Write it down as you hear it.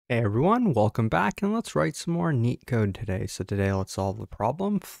Hey everyone, welcome back, and let's write some more neat code today. So today let's solve the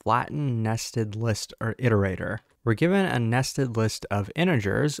problem, flatten nested list or iterator. We're given a nested list of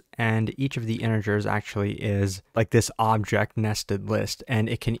integers, and each of the integers actually is like this object nested list, and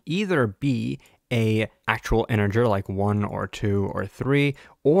it can either be a actual integer like 1 or 2 or 3,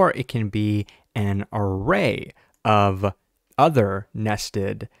 or it can be an array of other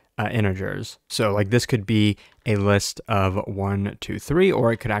nested integers. So like this could be a list of 1, 2, 3,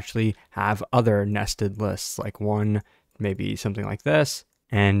 or it could actually have other nested lists like 1, maybe something like this.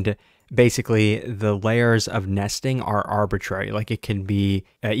 And basically the layers of nesting are arbitrary. Like it can be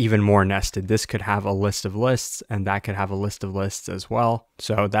even more nested. This could have a list of lists, and that could have a list of lists as well.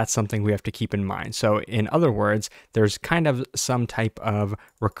 So that's something we have to keep in mind. So in other words, there's kind of some type of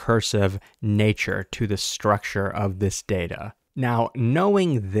recursive nature to the structure of this data. Now,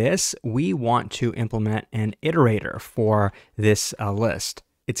 knowing this, we want to implement an iterator for this list.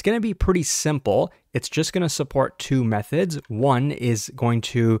 It's going to be pretty simple. It's just going to support two methods. One is going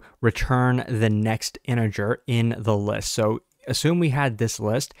to return the next integer in the list. So assume we had this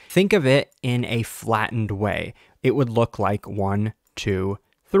list. Think of it in a flattened way. It would look like 1, 2,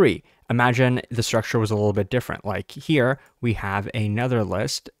 3. Imagine the structure was a little bit different. Like here, we have another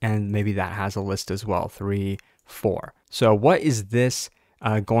list, and maybe that has a list as well, 3, 4. So what is this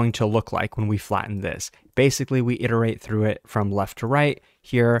going to look like when we flatten this? Basically, we iterate through it from left to right.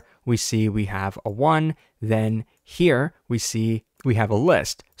 Here we see we have a 1. Then here we see we have a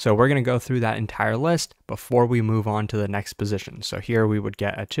list. So we're going to go through that entire list before we move on to the next position. So here we would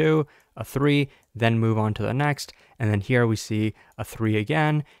get a 2, a 3, then move on to the next. And then here we see a 3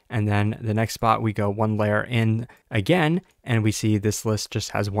 again. And then the next spot we go one layer in again. And we see this list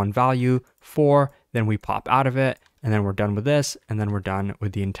just has one value, 4. Then we pop out of it. And then we're done with this. And then we're done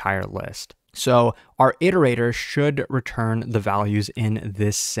with the entire list. So our iterator should return the values in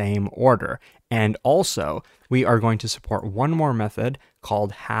this same order. And also, we are going to support one more method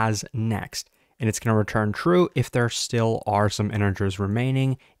called hasNext. And it's going to return true if there still are some integers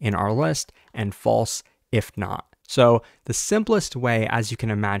remaining in our list, and false if not. So the simplest way, as you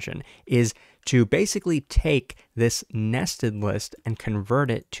can imagine, is to basically take this nested list and convert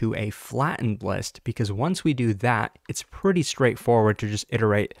it to a flattened list, because once we do that, it's pretty straightforward to just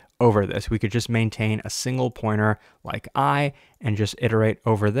iterate over this. We could just maintain a single pointer like I and just iterate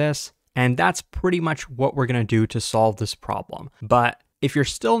over this. And that's pretty much what we're going to do to solve this problem. But if you're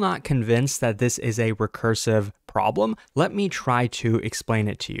still not convinced that this is a recursive problem, let me try to explain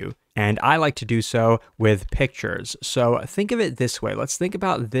it to you. And I like to do so with pictures. So think of it this way. Let's think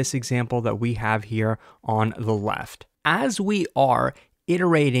about this example that we have here on the left. As we are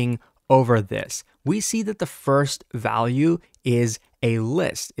iterating over this, we see that the first value is a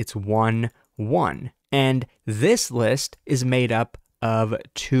list. It's 1, 1. And this list is made up of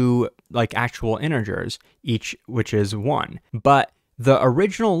two like actual integers, each which is 1. But the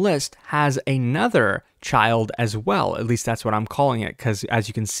original list has another child as well. At least that's what I'm calling it, because as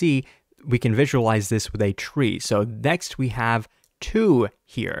you can see, we can visualize this with a tree. So next we have 2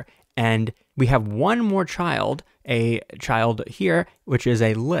 here, and we have one more child, a child here, which is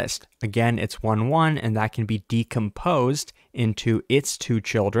a list. Again, it's 1, 1, and that can be decomposed into its 2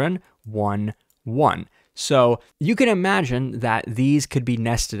 children, 1, 1. So you can imagine that these could be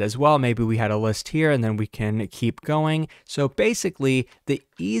nested as well. Maybe we had a list here and then we can keep going. So basically, the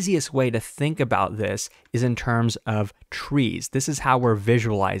easiest way to think about this is in terms of trees. This is how we're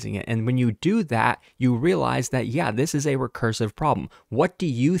visualizing it. And when you do that, you realize that, yeah, this is a recursive problem. What do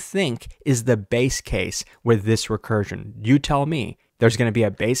you think is the base case with this recursion? You tell me. There's going to be a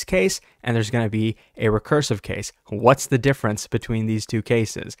base case and there's going to be a recursive case. What's the difference between these two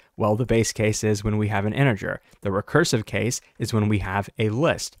cases? Well, the base case is when we have an integer. The recursive case is when we have a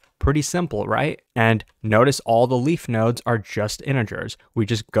list. Pretty simple, right? And notice all the leaf nodes are just integers. We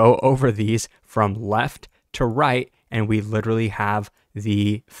just go over these from left to right, and we literally have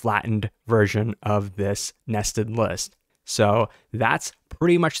the flattened version of this nested list. So that's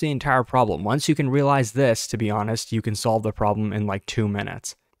pretty much the entire problem. Once you can realize this, to be honest, you can solve the problem in like 2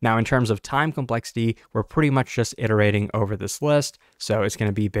 minutes. Now, in terms of time complexity, we're pretty much just iterating over this list. So it's going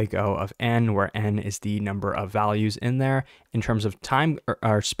to be big O of n, where n is the number of values in there. In terms of time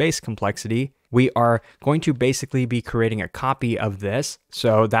or space complexity, we are going to basically be creating a copy of this.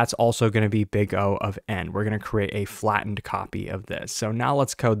 So that's also going to be big O of n. We're going to create a flattened copy of this. So now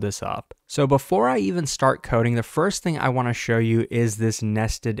let's code this up. So before I even start coding, the first thing I want to show you is this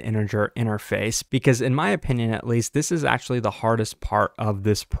nested integer interface, because in my opinion, at least, this is actually the hardest part of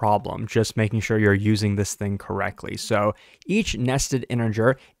this problem, just making sure you're using this thing correctly. So each nested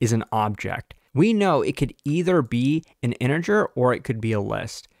integer is an object. We know it could either be an integer or it could be a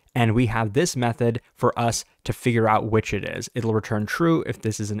list. And we have this method for us to figure out which it is. It'll return true if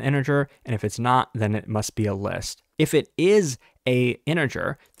this is an integer, and if it's not, then it must be a list. If it is a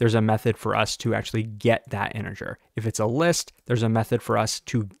integer, there's a method for us to actually get that integer. If it's a list, there's a method for us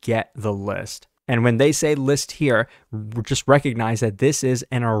to get the list. And when they say list here, just recognize that this is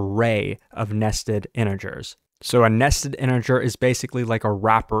an array of nested integers. So a nested integer is basically like a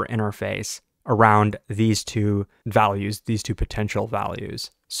wrapper interface around these two values, these two potential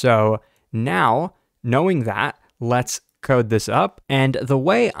values. So now, knowing that, let's code this up. And the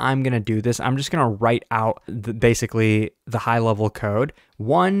way I'm going to do this, I'm just going to write out basically the high level code.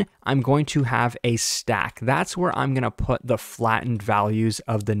 One, I'm going to have a stack. That's where I'm going to put the flattened values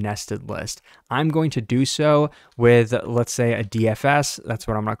of the nested list. I'm going to do so with, let's say, a DFS. That's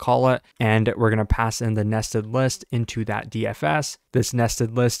what I'm going to call it. And we're going to pass in the nested list into that DFS. This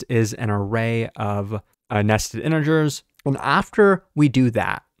nested list is an array of nested integers. And after we do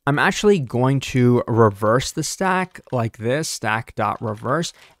that, I'm actually going to reverse the stack like this,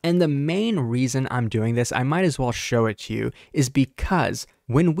 stack.reverse. And the main reason I'm doing this, I might as well show it to you, is because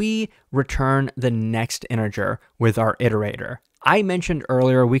when we return the next integer with our iterator, I mentioned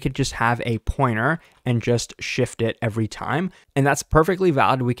earlier we could just have a pointer and just shift it every time. And that's perfectly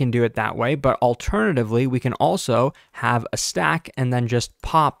valid. We can do it that way. But alternatively, we can also have a stack and then just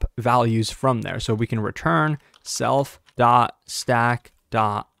pop values from there. So we can return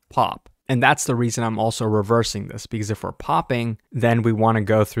self.stack.pop. And that's the reason I'm also reversing this, because if we're popping, then we want to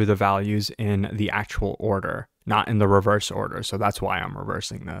go through the values in the actual order, not in the reverse order. So that's why I'm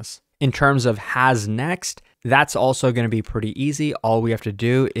reversing this. In terms of has next, that's also going to be pretty easy. All we have to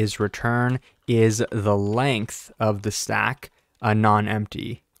do is return is the length of the stack,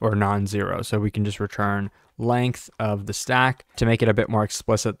 non-empty or non-zero. So we can just return length of the stack. To make it a bit more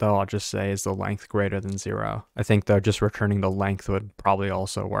explicit though, I'll just say is the length greater than 0. I think though just returning the length would probably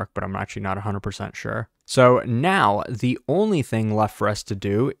also work, but I'm actually not 100% sure. So now the only thing left for us to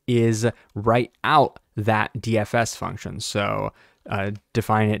do is write out that DFS function. So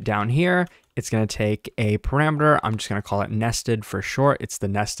define it down here. It's going to take a parameter. I'm just going to call it nested for short. It's the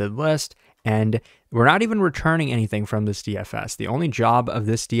nested list. And we're not even returning anything from this DFS. The only job of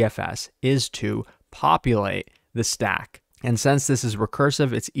this DFS is to populate the stack. And since this is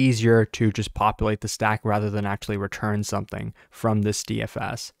recursive, it's easier to just populate the stack rather than actually return something from this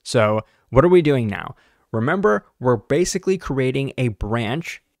DFS. So what are we doing now? Remember, we're basically creating a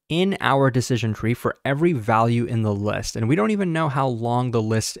branch in our decision tree for every value in the list. And we don't even know how long the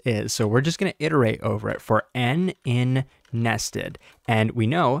list is. So we're just going to iterate over it for n in nested. And we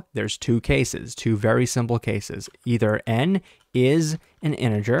know there's two cases, two very simple cases. Either n is an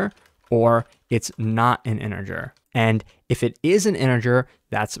integer or it's not an integer. And if it is an integer,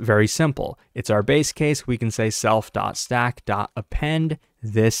 that's very simple. It's our base case. We can say self.stack.append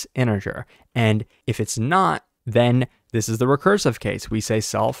this integer. And if it's not, then this is the recursive case. We say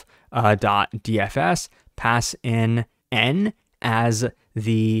self.dfs, pass in n as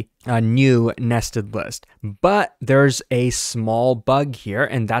the new nested list. But there's a small bug here,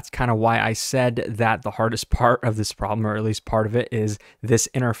 and that's kind of why I said that the hardest part of this problem, or at least part of it, is this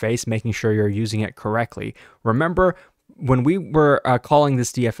interface, making sure you're using it correctly. Remember, when we were calling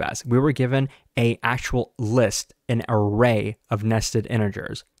this DFS, we were given an actual list, an array of nested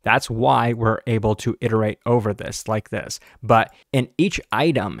integers. That's why we're able to iterate over this like this. But in each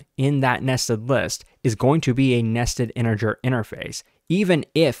item in that nested list is going to be a nested integer interface. Even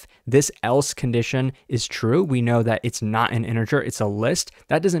if this else condition is true, we know that it's not an integer, it's a list.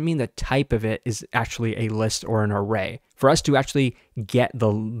 That doesn't mean the type of it is actually a list or an array. For us to actually get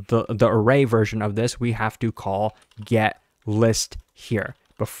the array version of this, we have to call get list here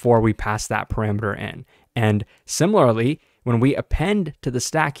before we pass that parameter in. And similarly, when we append to the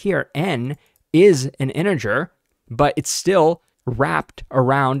stack here, n is an integer, but it's still wrapped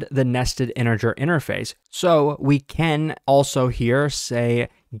around the nested integer interface. So we can also here say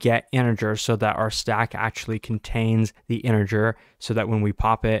get integer so that our stack actually contains the integer so that when we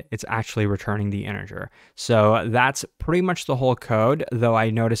pop it, it's actually returning the integer. So that's pretty much the whole code, though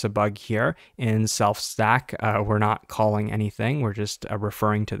I notice a bug here in self-stack. We're not calling anything. We're just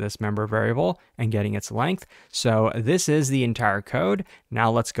referring to this member variable and getting its length. So this is the entire code.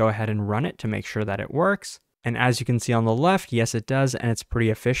 Now let's go ahead and run it to make sure that it works. And as you can see on the left, yes, it does, and it's pretty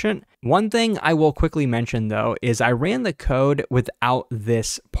efficient. One thing I will quickly mention though, is I ran the code without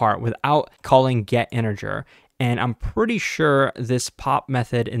this part, without calling get integer. And I'm pretty sure this pop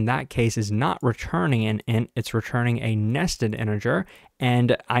method in that case is not returning an int, it's returning a nested integer.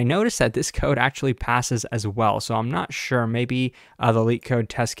 And I noticed that this code actually passes as well. So I'm not sure, maybe the Leetcode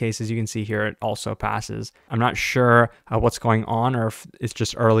test cases you can see here, it also passes. I'm not sure what's going on, or if it's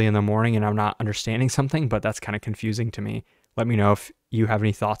just early in the morning and I'm not understanding something, but that's kind of confusing to me. Let me know if you have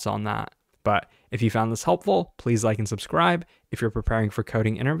any thoughts on that. But if you found this helpful, please like and subscribe. If you're preparing for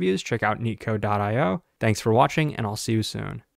coding interviews, check out neetcode.io. Thanks for watching, and I'll see you soon.